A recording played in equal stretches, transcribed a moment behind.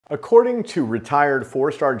According to retired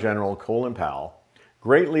four-star General Colin Powell,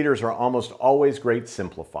 great leaders are almost always great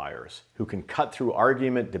simplifiers who can cut through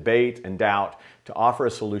argument, debate, and doubt to offer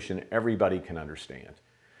a solution everybody can understand.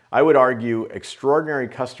 I would argue extraordinary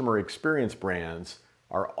customer experience brands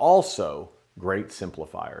are also great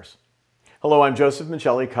simplifiers. Hello, I'm Joseph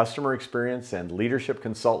Michelli, customer experience and leadership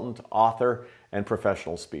consultant, author, and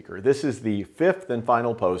professional speaker. This is the fifth and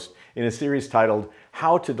final post in a series titled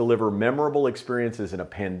How to Deliver Memorable Experiences in a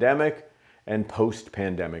Pandemic and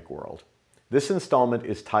Post-Pandemic World. This installment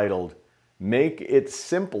is titled Make It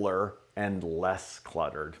Simpler and Less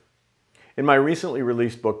Cluttered. In my recently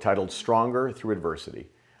released book titled Stronger Through Adversity,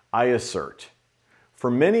 I assert, for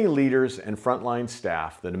many leaders and frontline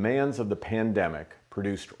staff, the demands of the pandemic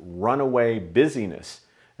produced runaway busyness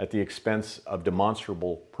at the expense of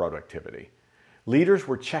demonstrable productivity. Leaders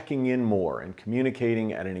were checking in more and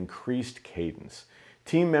communicating at an increased cadence.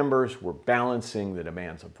 Team members were balancing the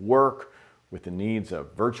demands of work with the needs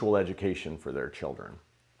of virtual education for their children.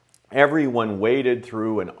 Everyone waded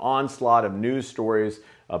through an onslaught of news stories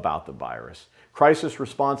about the virus. Crisis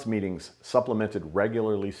response meetings supplemented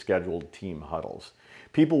regularly scheduled team huddles.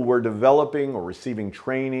 People were developing or receiving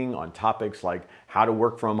training on topics like how to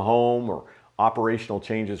work from home or operational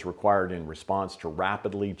changes required in response to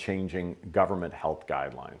rapidly changing government health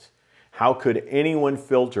guidelines. How could anyone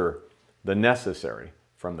filter the necessary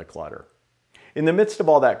from the clutter? In the midst of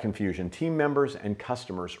all that confusion, team members and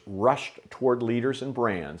customers rushed toward leaders and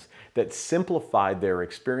brands that simplified their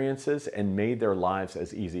experiences and made their lives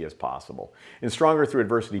as easy as possible. In Stronger Through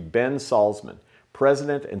Adversity, Ben Salzman,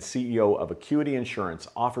 President and CEO of Acuity Insurance,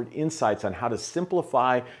 offered insights on how to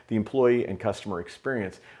simplify the employee and customer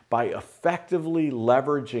experience by effectively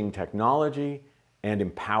leveraging technology and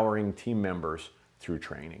empowering team members through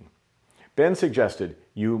training. Ben suggested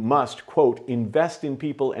you must, quote, invest in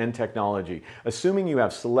people and technology, assuming you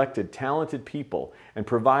have selected talented people and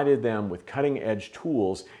provided them with cutting-edge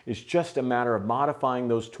tools is just a matter of modifying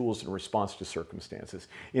those tools in response to circumstances.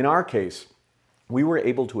 In our case, we were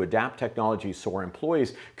able to adapt technology so our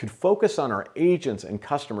employees could focus on our agents and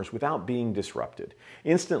customers without being disrupted.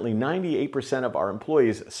 Instantly, 98% of our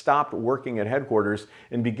employees stopped working at headquarters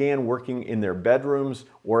and began working in their bedrooms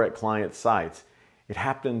or at client sites. It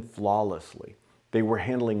happened flawlessly. They were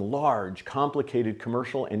handling large, complicated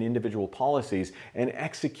commercial and individual policies and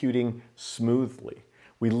executing smoothly.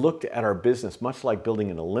 We looked at our business much like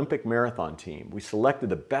building an Olympic marathon team. We selected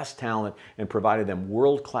the best talent and provided them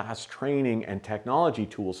world-class training and technology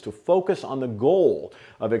tools to focus on the goal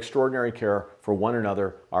of extraordinary care for one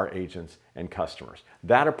another, our agents, and customers.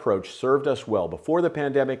 That approach served us well before the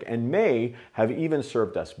pandemic and may have even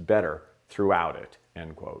served us better throughout it,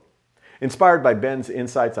 end quote. Inspired by Ben's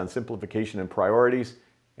insights on simplification and priorities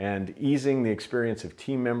and easing the experience of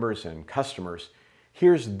team members and customers,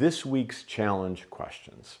 here's this week's challenge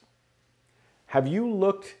questions. Have you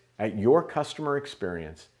looked at your customer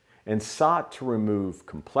experience and sought to remove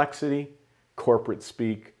complexity, corporate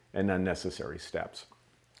speak, and unnecessary steps?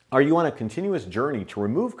 Are you on a continuous journey to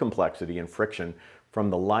remove complexity and friction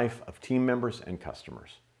from the life of team members and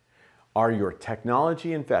customers? Are your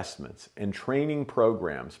technology investments and training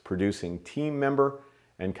programs producing team member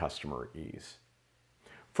and customer ease?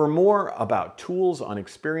 For more about tools on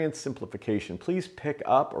experience simplification, please pick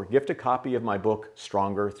up or gift a copy of my book,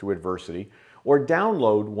 Stronger Through Adversity, or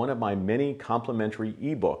download one of my many complimentary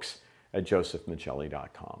ebooks at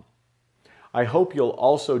josephmichelli.com. I hope you'll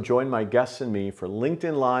also join my guests and me for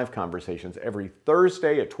LinkedIn Live conversations every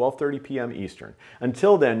Thursday at 12:30 p.m. Eastern.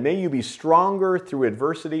 Until then, may you be stronger through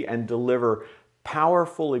adversity and deliver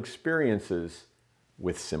powerful experiences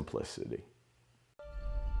with simplicity.